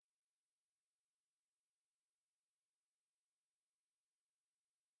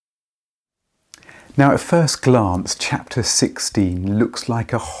Now, at first glance, chapter 16 looks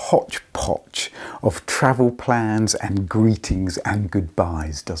like a hodgepodge of travel plans and greetings and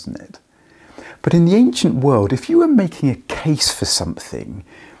goodbyes, doesn't it? But in the ancient world, if you were making a case for something,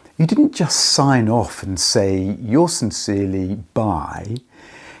 you didn't just sign off and say, "Yours sincerely, bye."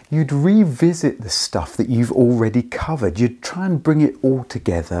 You'd revisit the stuff that you've already covered. You'd try and bring it all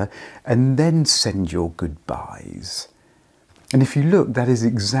together and then send your goodbyes. And if you look, that is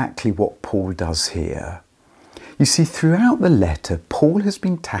exactly what Paul does here. You see, throughout the letter, Paul has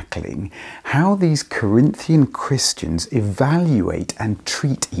been tackling how these Corinthian Christians evaluate and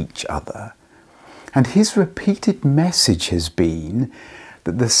treat each other. And his repeated message has been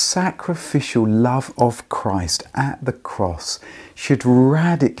that the sacrificial love of Christ at the cross should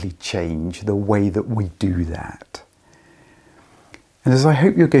radically change the way that we do that. And as I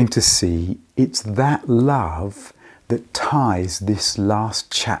hope you're going to see, it's that love that ties this last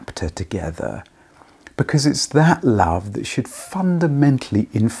chapter together, because it's that love that should fundamentally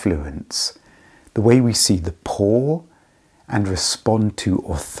influence the way we see the poor and respond to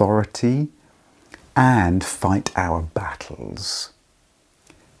authority and fight our battles.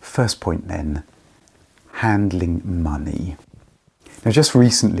 First point then, handling money. Now, just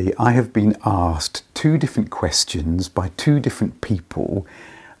recently I have been asked two different questions by two different people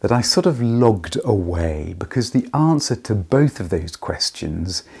that I sort of logged away, because the answer to both of those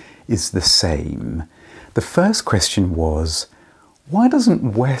questions is the same. The first question was, why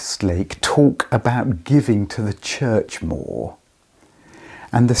doesn't Westlake talk about giving to the church more?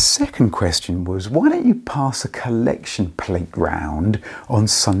 And the second question was, why don't you pass a collection plate round on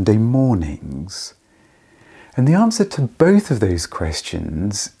Sunday mornings? And the answer to both of those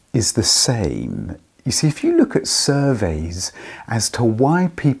questions is the same. You see, if you look at surveys as to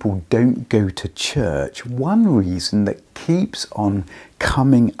why people don't go to church, one reason that keeps on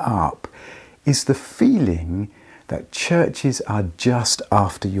coming up is the feeling that churches are just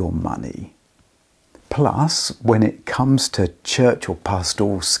after your money. Plus, when it comes to church or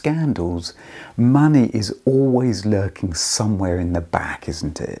pastoral scandals, money is always lurking somewhere in the back,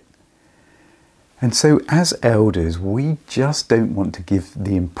 isn't it? And so as elders, we just don't want to give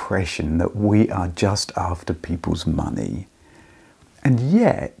the impression that we are just after people's money. And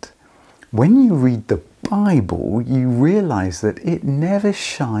yet, when you read the Bible, you realise that it never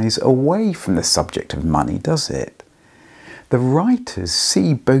shies away from the subject of money, does it? The writers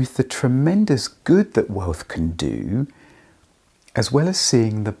see both the tremendous good that wealth can do, as well as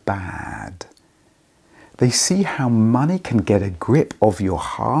seeing the bad. They see how money can get a grip of your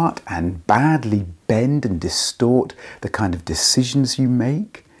heart and badly bend and distort the kind of decisions you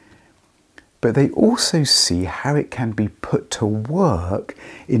make. But they also see how it can be put to work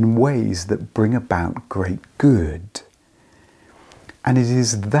in ways that bring about great good. And it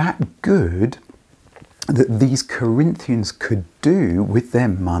is that good that these Corinthians could do with their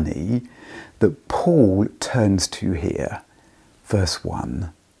money that Paul turns to here. Verse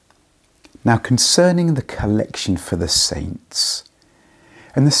 1. Now, concerning the collection for the saints.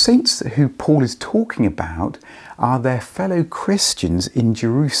 And the saints who Paul is talking about are their fellow Christians in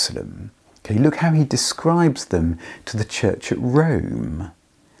Jerusalem. Okay, look how he describes them to the church at Rome.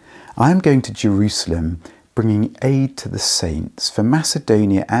 I am going to Jerusalem, bringing aid to the saints, for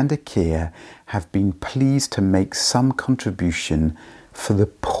Macedonia and Achaia have been pleased to make some contribution for the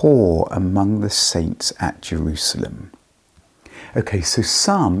poor among the saints at Jerusalem. Okay, so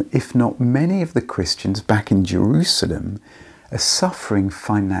some, if not many of the Christians back in Jerusalem are suffering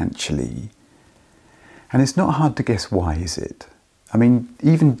financially. And it's not hard to guess why, is it? I mean,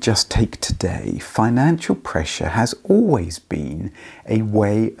 even just take today, financial pressure has always been a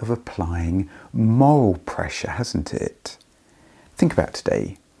way of applying moral pressure, hasn't it? Think about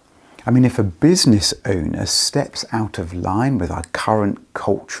today. I mean, if a business owner steps out of line with our current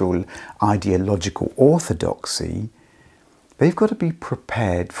cultural ideological orthodoxy, they've got to be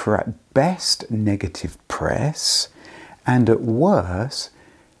prepared for at best negative press and at worst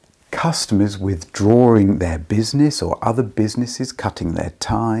customers withdrawing their business or other businesses cutting their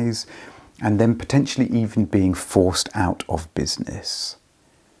ties and then potentially even being forced out of business.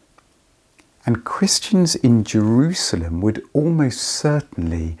 And Christians in Jerusalem would almost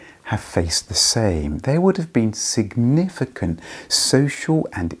certainly have faced the same. There would have been significant social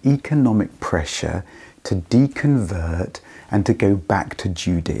and economic pressure to deconvert and to go back to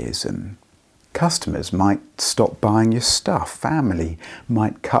Judaism. Customers might stop buying your stuff. Family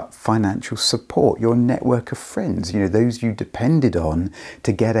might cut financial support. Your network of friends, those you depended on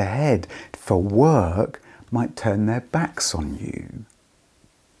to get ahead for work, might turn their backs on you.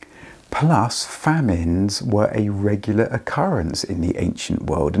 Plus, famines were a regular occurrence in the ancient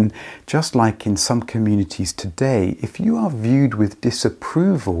world, and just like in some communities today, if you are viewed with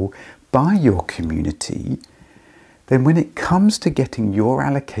disapproval by your community, then when it comes to getting your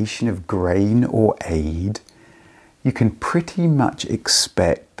allocation of grain or aid, you can pretty much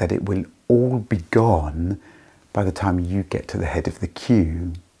expect that it will all be gone by the time you get to the head of the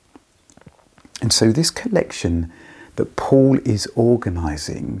queue. And so this collection that Paul is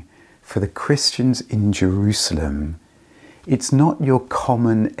organising for the Christians in Jerusalem, it's not your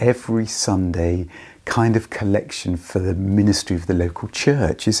common every Sunday kind of collection for the ministry of the local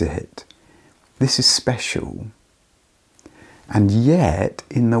church, is it? This is special. And yet,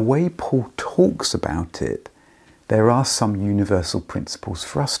 in the way Paul talks about it, there are some universal principles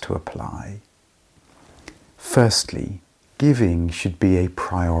for us to apply. Firstly, giving should be a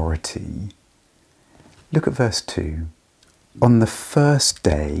priority. Look at verse 2. On the first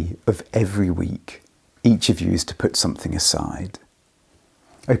day of every week, each of you is to put something aside.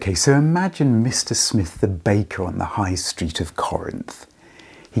 Okay, so imagine Mr. Smith the baker on the high street of Corinth.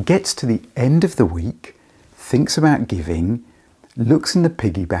 He gets to the end of the week, thinks about giving, looks in the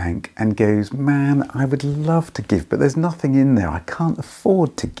piggy bank and goes, man, I would love to give, but there's nothing in there. I can't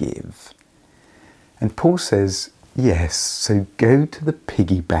afford to give. And Paul says, yes, so go to the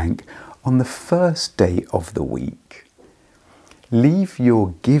piggy bank on the first day of the week. Leave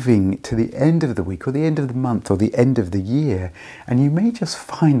your giving to the end of the week or the end of the month or the end of the year, and you may just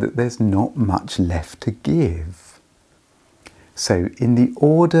find that there's not much left to give. So in the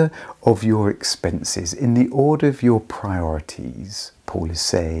order of your expenses, in the order of your priorities, Paul is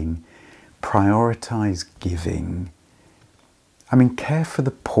saying, prioritize giving. I mean, care for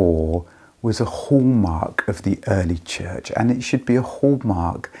the poor was a hallmark of the early church, and it should be a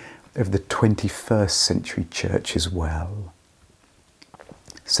hallmark of the 21st century church as well.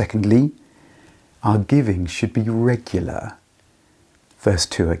 Secondly, our giving should be regular. Verse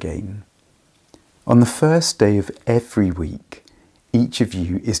 2 again. On the first day of every week, each of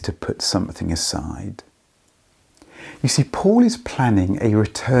you is to put something aside. You see, Paul is planning a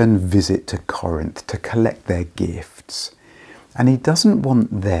return visit to Corinth to collect their gifts. And he doesn't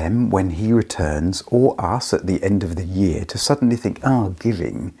want them, when he returns, or us at the end of the year, to suddenly think,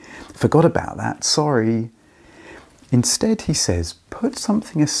 giving. Forgot about that, sorry. Instead, he says, put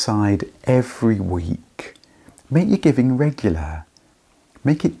something aside every week. Make your giving regular.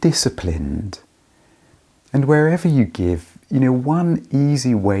 Make it disciplined. And wherever you give, one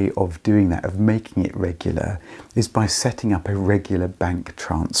easy way of doing that, of making it regular, is by setting up a regular bank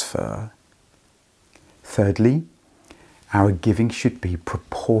transfer. Thirdly, our giving should be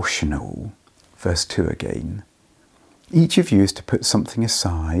proportional. Verse 2 again. Each of you is to put something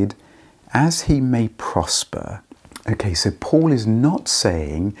aside as he may prosper. Okay, so Paul is not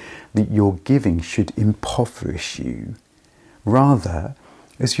saying that your giving should impoverish you. Rather,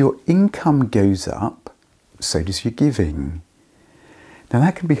 as your income goes up, so does your giving. Now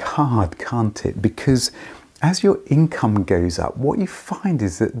that can be hard, can't it? Because as your income goes up, what you find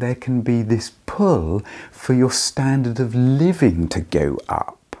is that there can be this pull for your standard of living to go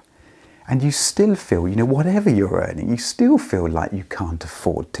up. And you still feel, whatever you're earning, you still feel like you can't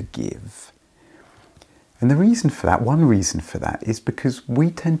afford to give. And the reason for that, one reason for that, is because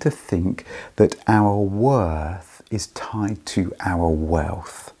we tend to think that our worth is tied to our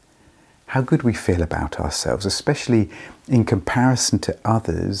wealth. How good we feel about ourselves, especially in comparison to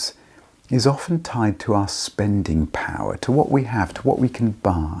others, is often tied to our spending power, to what we have, to what we can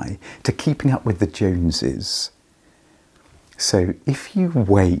buy, to keeping up with the Joneses. So if you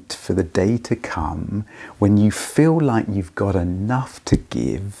wait for the day to come when you feel like you've got enough to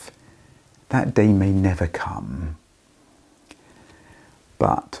give, that day may never come.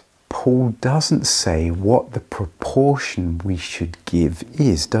 But Paul doesn't say what the proportion we should give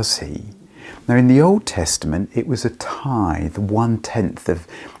is, does he? Now in the Old Testament, it was a tithe, 1/10 of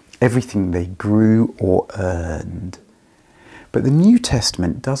everything they grew or earned. But the New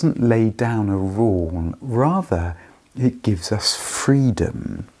Testament doesn't lay down a rule, rather it gives us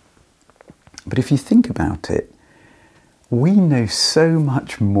freedom. But if you think about it, we know so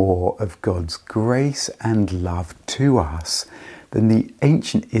much more of God's grace and love to us than the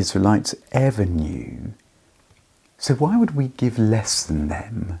ancient Israelites ever knew. So why would we give less than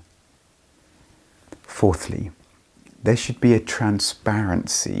them? Fourthly, there should be a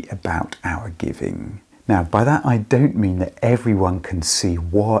transparency about our giving. Now, by that I don't mean that everyone can see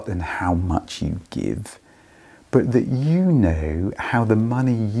what and how much you give, but that you know how the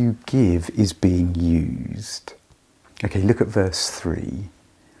money you give is being used. Okay, look at verse 3.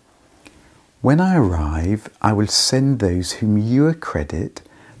 When I arrive, I will send those whom you accredit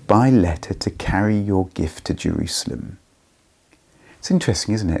by letter to carry your gift to Jerusalem. It's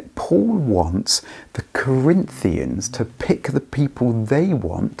interesting, isn't it? Paul wants the Corinthians to pick the people they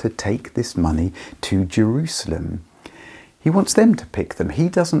want to take this money to Jerusalem. He wants them to pick them. He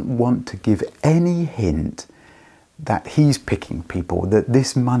doesn't want to give any hint that he's picking people, that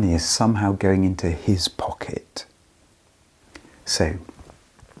this money is somehow going into his pocket. So,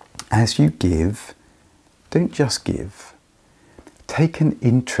 as you give, don't just give. Take an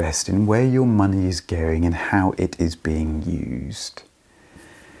interest in where your money is going and how it is being used.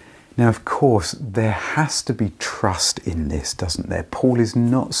 Now, of course, there has to be trust in this, doesn't there? Paul is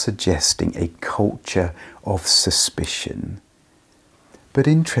not suggesting a culture of suspicion. But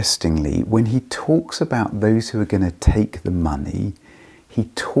interestingly, when he talks about those who are going to take the money, he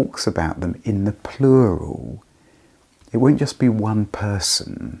talks about them in the plural. It won't just be one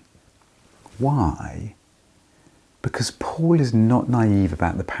person. Why? Because Paul is not naive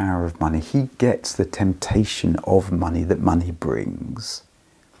about the power of money. He gets the temptation of money that money brings.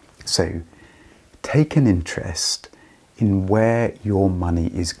 So, take an interest in where your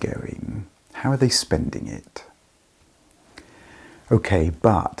money is going. How are they spending it? Okay,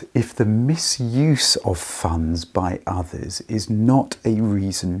 but if the misuse of funds by others is not a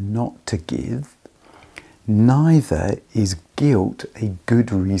reason not to give, neither is guilt a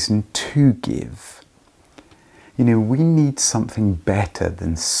good reason to give. You know, we need something better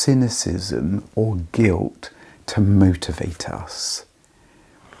than cynicism or guilt to motivate us.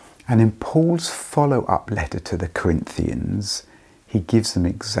 And in Paul's follow-up letter to the Corinthians, he gives them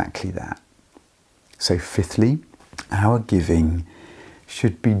exactly that. So fifthly, our giving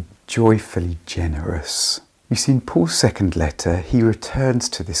should be joyfully generous. You see, in Paul's second letter, he returns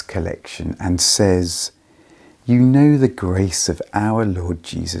to this collection and says, "You know the grace of our Lord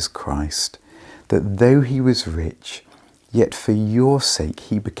Jesus Christ, that though he was rich, yet for your sake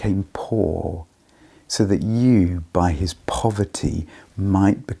he became poor, so that you, by his poverty,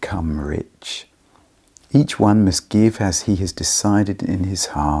 might become rich. Each one must give as he has decided in his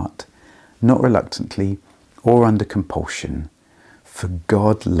heart, not reluctantly or under compulsion, for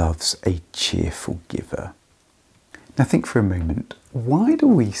God loves a cheerful giver." Now think for a moment, why do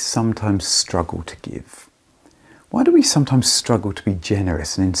we sometimes struggle to give? Why do we sometimes struggle to be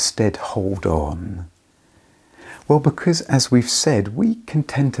generous and instead hold on? Well, because, as we've said, we can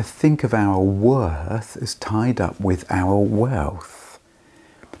tend to think of our worth as tied up with our wealth.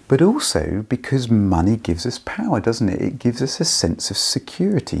 But also because money gives us power, doesn't it? It gives us a sense of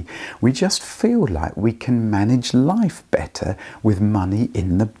security. We just feel like we can manage life better with money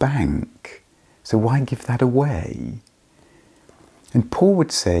in the bank. So why give that away? And Paul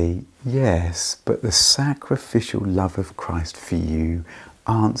would say, yes, but the sacrificial love of Christ for you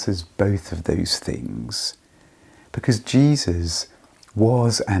answers both of those things. Because Jesus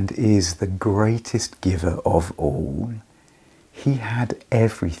was and is the greatest giver of all. He had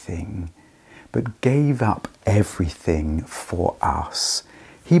everything, but gave up everything for us.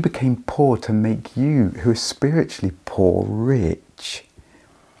 He became poor to make you, who are spiritually poor, rich.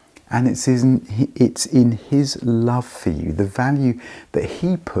 And it's in his love for you, the value that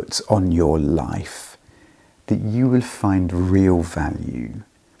he puts on your life, that you will find real value.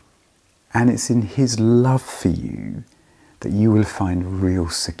 And it's in his love for you that you will find real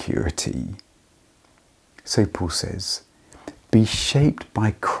security. So Paul says, be shaped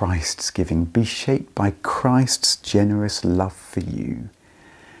by Christ's giving, be shaped by Christ's generous love for you,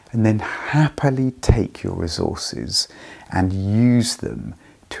 and then happily take your resources and use them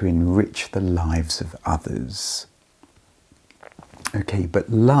to enrich the lives of others. Okay, but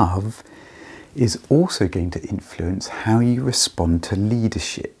love is also going to influence how you respond to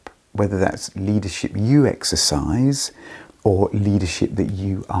leadership, whether that's leadership you exercise or leadership that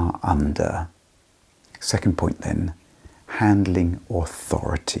you are under. Second point then, handling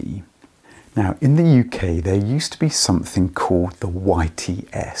authority. Now, in the UK, there used to be something called the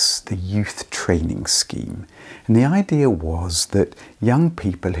YTS, the Youth Training Scheme. And the idea was that young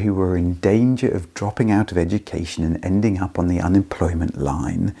people who were in danger of dropping out of education and ending up on the unemployment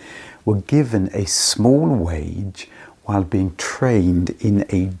line were given a small wage while being trained in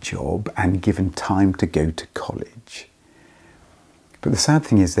a job and given time to go to college. But the sad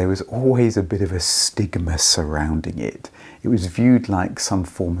thing is there was always a bit of a stigma surrounding it. It was viewed like some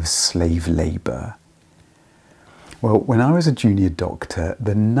form of slave labour. Well, when I was a junior doctor,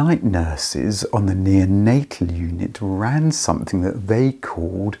 the night nurses on the neonatal unit ran something that they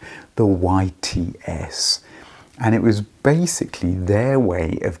called the YTS. And it was basically their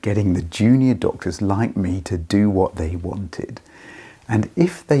way of getting the junior doctors like me to do what they wanted. And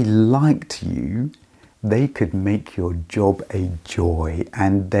if they liked you, they could make your job a joy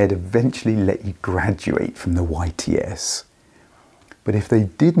and they'd eventually let you graduate from the YTS. But if they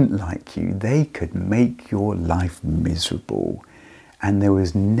didn't like you, they could make your life miserable, and there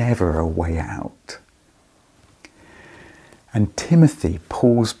was never a way out. And Timothy,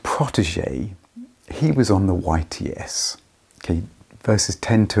 Paul's protege, he was on the YTS. Okay, verses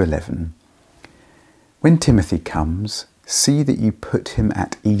 10 to 11. When Timothy comes, see that you put him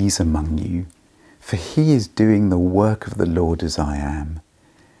at ease among you, for he is doing the work of the Lord as I am.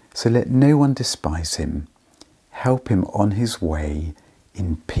 So let no one despise him. Help him on his way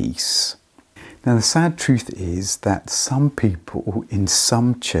in peace. Now the sad truth is that some people in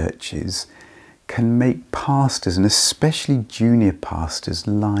some churches can make pastors, and especially junior pastors,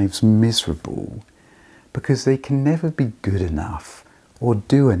 lives miserable because they can never be good enough or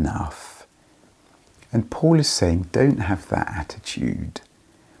do enough. And Paul is saying, don't have that attitude.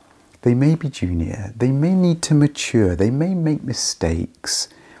 They may be junior, they may need to mature, they may make mistakes,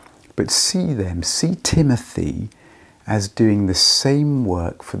 but see Timothy as doing the same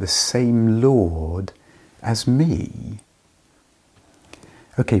work for the same Lord as me.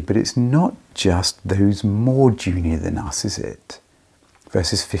 Okay, but it's not just those more junior than us, is it?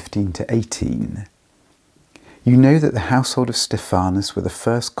 Verses 15 to 18. You know that the household of Stephanus were the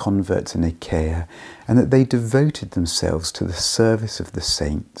first converts in Achaia, and that they devoted themselves to the service of the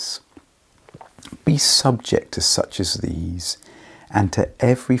saints. Be subject to such as these, and to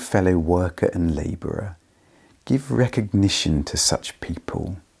every fellow worker and labourer. Give recognition to such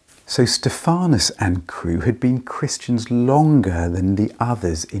people. So Stephanus and crew had been Christians longer than the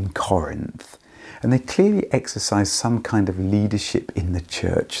others in Corinth, and they clearly exercised some kind of leadership in the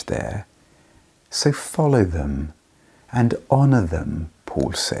church there. So follow them and honour them,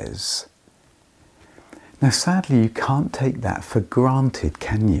 Paul says. Now sadly you can't take that for granted,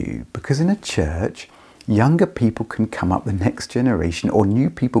 can you? Because in a church, younger people can come up the next generation, or new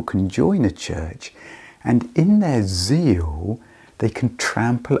people can join a church, and in their zeal they can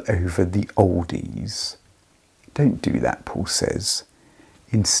trample over the oldies. Don't do that, Paul says.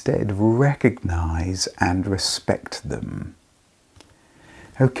 Instead, recognise and respect them.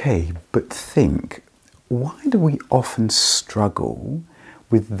 Okay, but think, why do we often struggle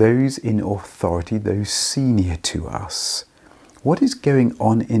with those in authority, those senior to us? What is going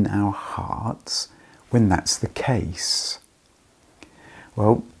on in our hearts when that's the case?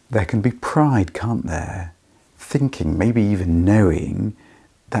 Well, there can be pride, can't there? Thinking, maybe even knowing,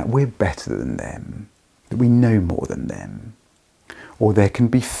 that we're better than them, that we know more than them. Or there can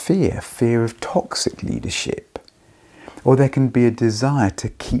be fear of toxic leadership. Or there can be a desire to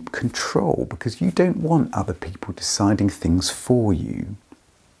keep control because you don't want other people deciding things for you.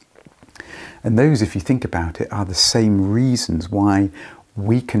 And those, if you think about it, are the same reasons why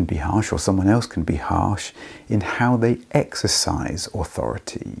we can be harsh, or someone else can be harsh, in how they exercise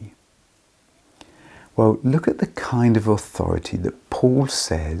authority. Well, look at the kind of authority that Paul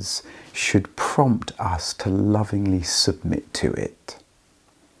says should prompt us to lovingly submit to it.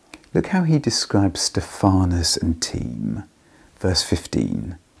 Look how he describes Stephanus and team. Verse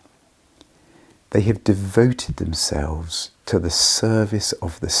 15. They have devoted themselves to the service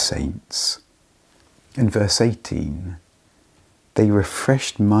of the saints. And verse 18. They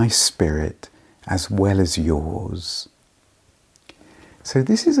refreshed my spirit as well as yours. So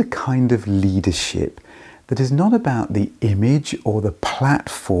this is a kind of leadership that is not about the image or the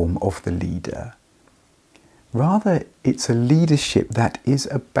platform of the leader. Rather, it's a leadership that is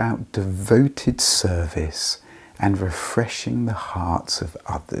about devoted service and refreshing the hearts of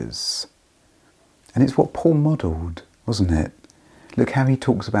others. And it's what Paul modelled, wasn't it? Look how he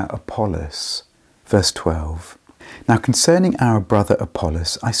talks about Apollos. Verse 12. Now concerning our brother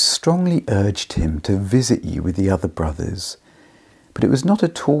Apollos, I strongly urged him to visit you with the other brothers, but it was not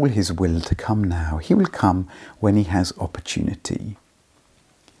at all his will to come now. He will come when he has opportunity.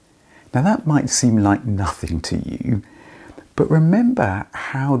 Now that might seem like nothing to you, but remember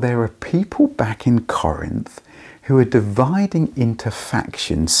how there are people back in Corinth who are dividing into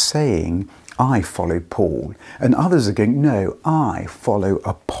factions saying, I follow Paul, and others are going, no, I follow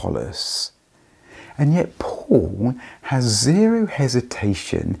Apollos. And yet Paul has zero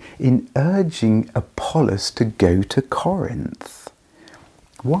hesitation in urging Apollos to go to Corinth.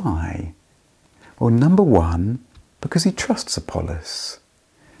 Why? Well, number one, because he trusts Apollos.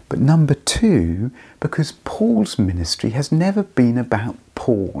 But number two, because Paul's ministry has never been about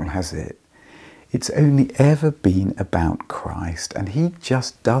Paul, has it? It's only ever been about Christ, and he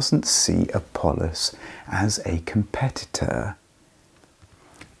just doesn't see Apollos as a competitor.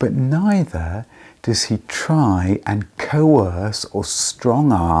 But neither does he try and coerce or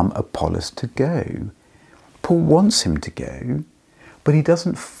strong-arm Apollos to go. Paul wants him to go, but he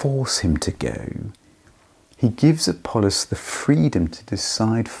doesn't force him to go. He gives Apollos the freedom to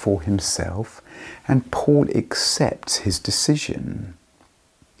decide for himself, and Paul accepts his decision.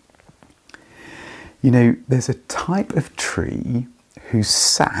 You know, there's a type of tree whose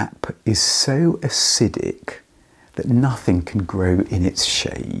sap is so acidic that nothing can grow in its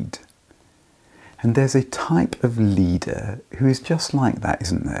shade. And there's a type of leader who is just like that,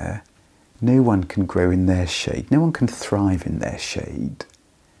 isn't there? No one can grow in their shade. No one can thrive in their shade.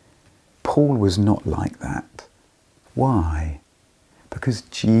 Paul was not like that. Why? Because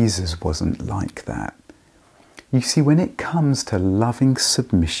Jesus wasn't like that. You see, when it comes to loving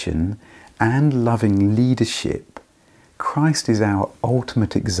submission and loving leadership, Christ is our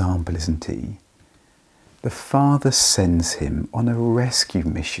ultimate example, isn't he? The Father sends him on a rescue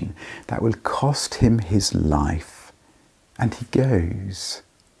mission that will cost him his life, and he goes.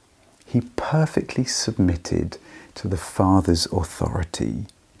 He perfectly submitted to the Father's authority.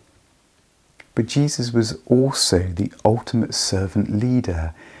 But Jesus was also the ultimate servant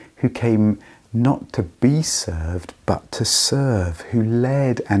leader who came not to be served but to serve, who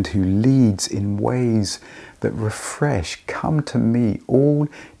led and who leads in ways that refresh. Come to me, all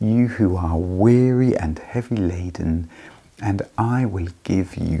you who are weary and heavy laden, and I will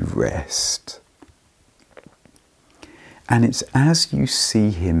give you rest. And it's as you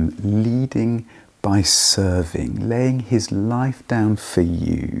see him leading by serving, laying his life down for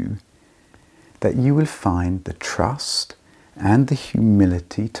you, that you will find the trust and the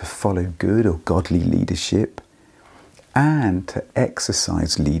humility to follow good or godly leadership, and to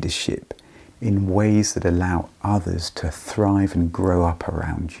exercise leadership in ways that allow others to thrive and grow up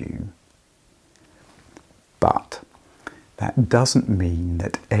around you. But that doesn't mean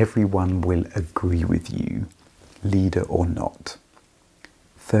that everyone will agree with you, leader or not.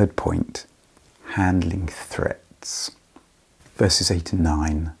 Third point, handling threats. Verses 8 and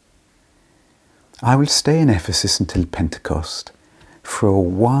 9. I will stay in Ephesus until Pentecost, for a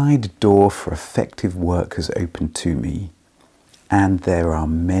wide door for effective work has opened to me, and there are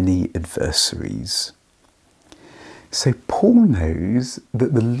many adversaries. So Paul knows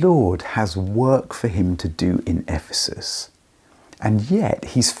that the Lord has work for him to do in Ephesus, and yet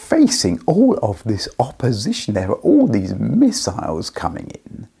he's facing all of this opposition. There are all these missiles coming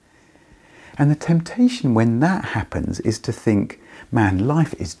in. And the temptation when that happens is to think, man,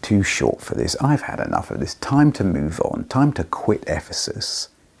 life is too short for this. I've had enough of this. Time to move on. Time to quit Ephesus.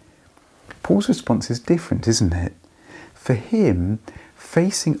 Paul's response is different, isn't it? For him,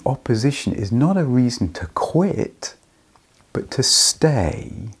 facing opposition is not a reason to quit, but to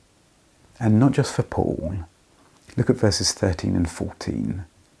stay. And not just for Paul. Look at verses 13 and 14.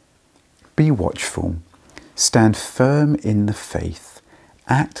 Be watchful. Stand firm in the faith.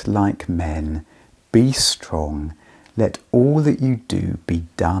 Act like men. Be strong. Let all that you do be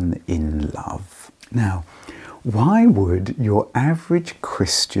done in love. Now, why would your average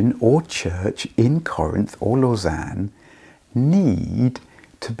Christian or church in Corinth or Lausanne need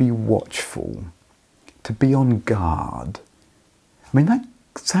to be watchful, to be on guard? I mean, that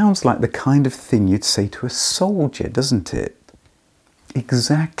sounds like the kind of thing you'd say to a soldier, doesn't it?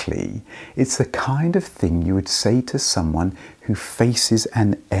 Exactly. It's the kind of thing you would say to someone who faces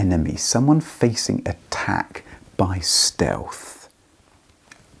an enemy, someone facing attack by stealth.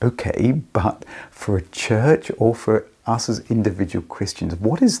 Okay, but for a church or for us as individual Christians,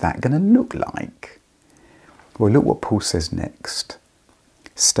 what is that going to look like? Well, look what Paul says next.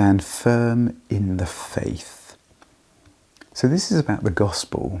 Stand firm in the faith. So this is about the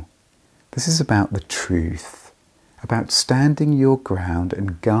gospel. This is about the truth, about standing your ground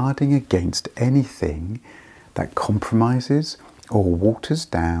and guarding against anything that compromises or waters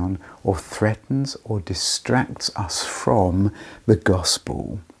down or threatens or distracts us from the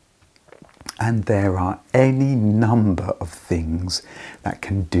gospel. And there are any number of things that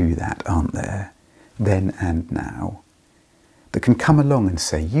can do that, aren't there? Then and now. That can come along and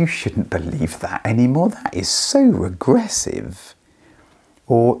say, you shouldn't believe that anymore. That is so regressive.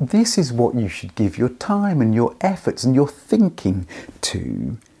 Or this is what you should give your time and your efforts and your thinking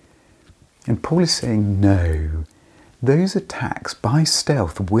to. And Paul is saying, no, those attacks by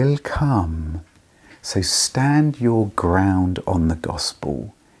stealth will come. So stand your ground on the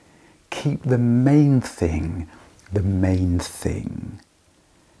gospel. Keep the main thing the main thing.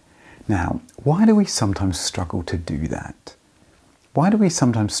 Now, why do we sometimes struggle to do that? Why do we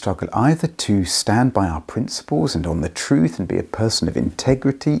sometimes struggle either to stand by our principles and on the truth and be a person of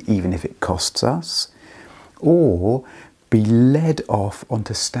integrity, even if it costs us, or be led off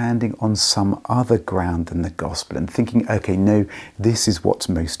onto standing on some other ground than the gospel and thinking, okay, no, this is what's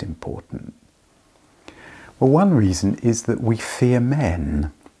most important? Well, one reason is that we fear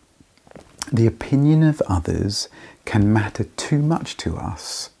men. The opinion of others can matter too much to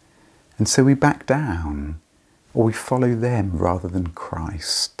us, and so we back down, or we follow them rather than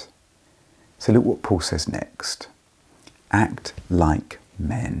Christ. So look what Paul says next. Act like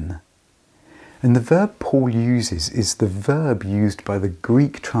men. And the verb Paul uses is the verb used by the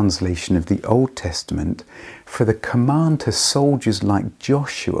Greek translation of the Old Testament for the command to soldiers like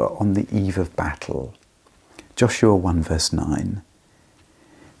Joshua on the eve of battle. Joshua 1 verse 9.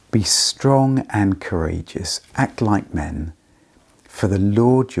 Be strong and courageous, act like men, for the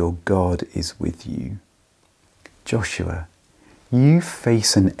Lord your God is with you. Joshua, you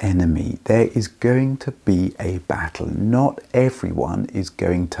face an enemy. There is going to be a battle. Not everyone is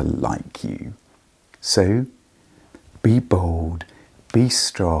going to like you. So, be bold, be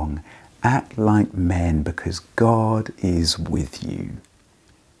strong, act like men because God is with you.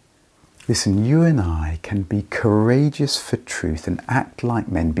 Listen, you and I can be courageous for truth and act like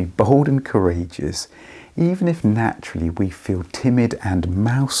men, be bold and courageous, even if naturally we feel timid and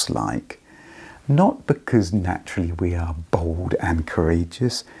mouse-like. Not because naturally we are bold and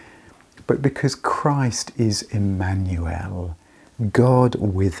courageous, but because Christ is Emmanuel, God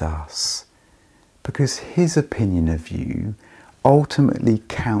with us. Because his opinion of you ultimately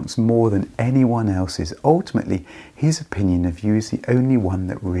counts more than anyone else's. Ultimately, his opinion of you is the only one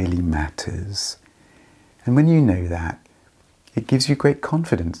that really matters. And when you know that, it gives you great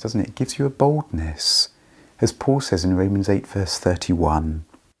confidence, doesn't it? It gives you a boldness. As Paul says in Romans 8 verse 31,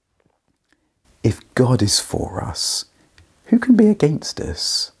 if God is for us, who can be against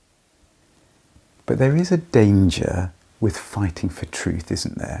us? But there is a danger with fighting for truth,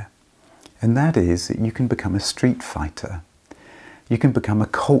 isn't there? And that is that you can become a street fighter. You can become a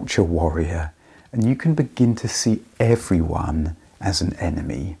culture warrior, and you can begin to see everyone as an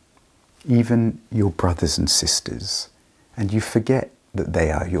enemy, even your brothers and sisters. And you forget that they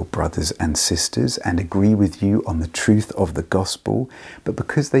are your brothers and sisters and agree with you on the truth of the gospel, but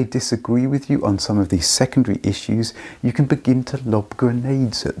because they disagree with you on some of these secondary issues, you can begin to lob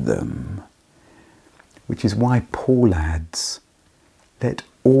grenades at them. Which is why Paul adds, let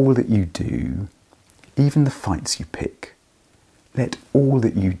all that you do, even the fights you pick, let all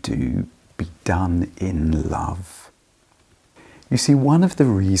that you do be done in love. You see, one of the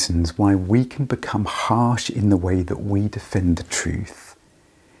reasons why we can become harsh in the way that we defend the truth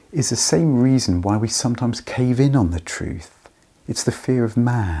is the same reason why we sometimes cave in on the truth. It's the fear of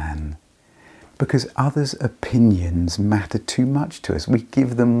man. Because others' opinions matter too much to us. We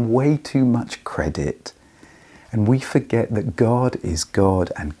give them way too much credit. And we forget that God is God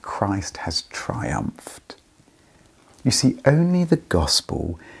and Christ has triumphed. You see, only the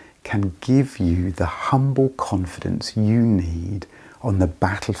gospel can give you the humble confidence you need on the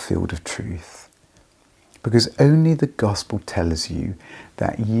battlefield of truth. Because only the gospel tells you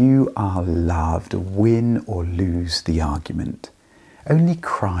that you are loved, win or lose the argument. Only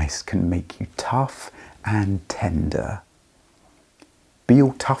Christ can make you tough and tender. Be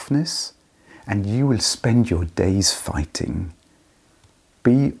all toughness, and you will spend your days fighting.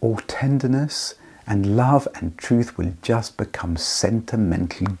 Be all tenderness, and love and truth will just become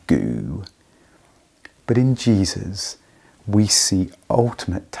sentimental goo. But in Jesus, we see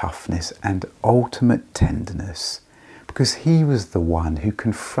ultimate toughness and ultimate tenderness, because he was the one who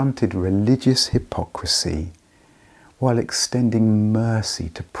confronted religious hypocrisy while extending mercy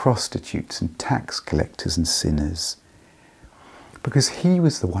to prostitutes and tax collectors and sinners. Because he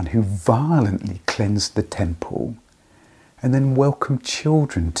was the one who violently cleansed the temple and then welcomed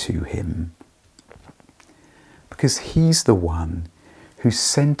children to him. Because he's the one who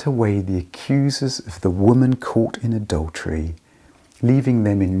sent away the accusers of the woman caught in adultery, leaving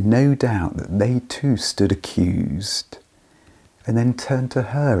them in no doubt that they too stood accused, and then turned to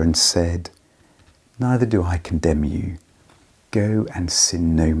her and said, neither do I condemn you. Go and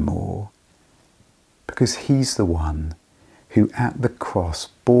sin no more. Because he's the one who at the cross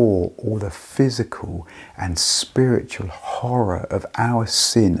bore all the physical and spiritual horror of our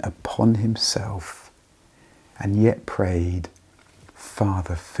sin upon himself, and yet prayed,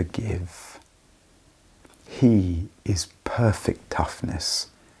 Father, forgive. He is perfect toughness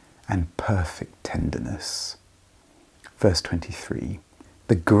and perfect tenderness. Verse 23,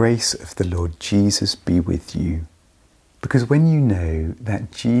 the grace of the Lord Jesus be with you. Because when you know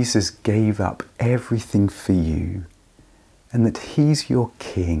that Jesus gave up everything for you, and that he's your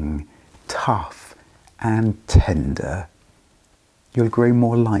king, tough and tender, you'll grow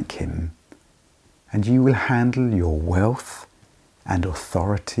more like him, and you will handle your wealth and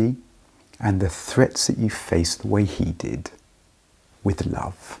authority and the threats that you face the way he did, with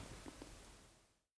love.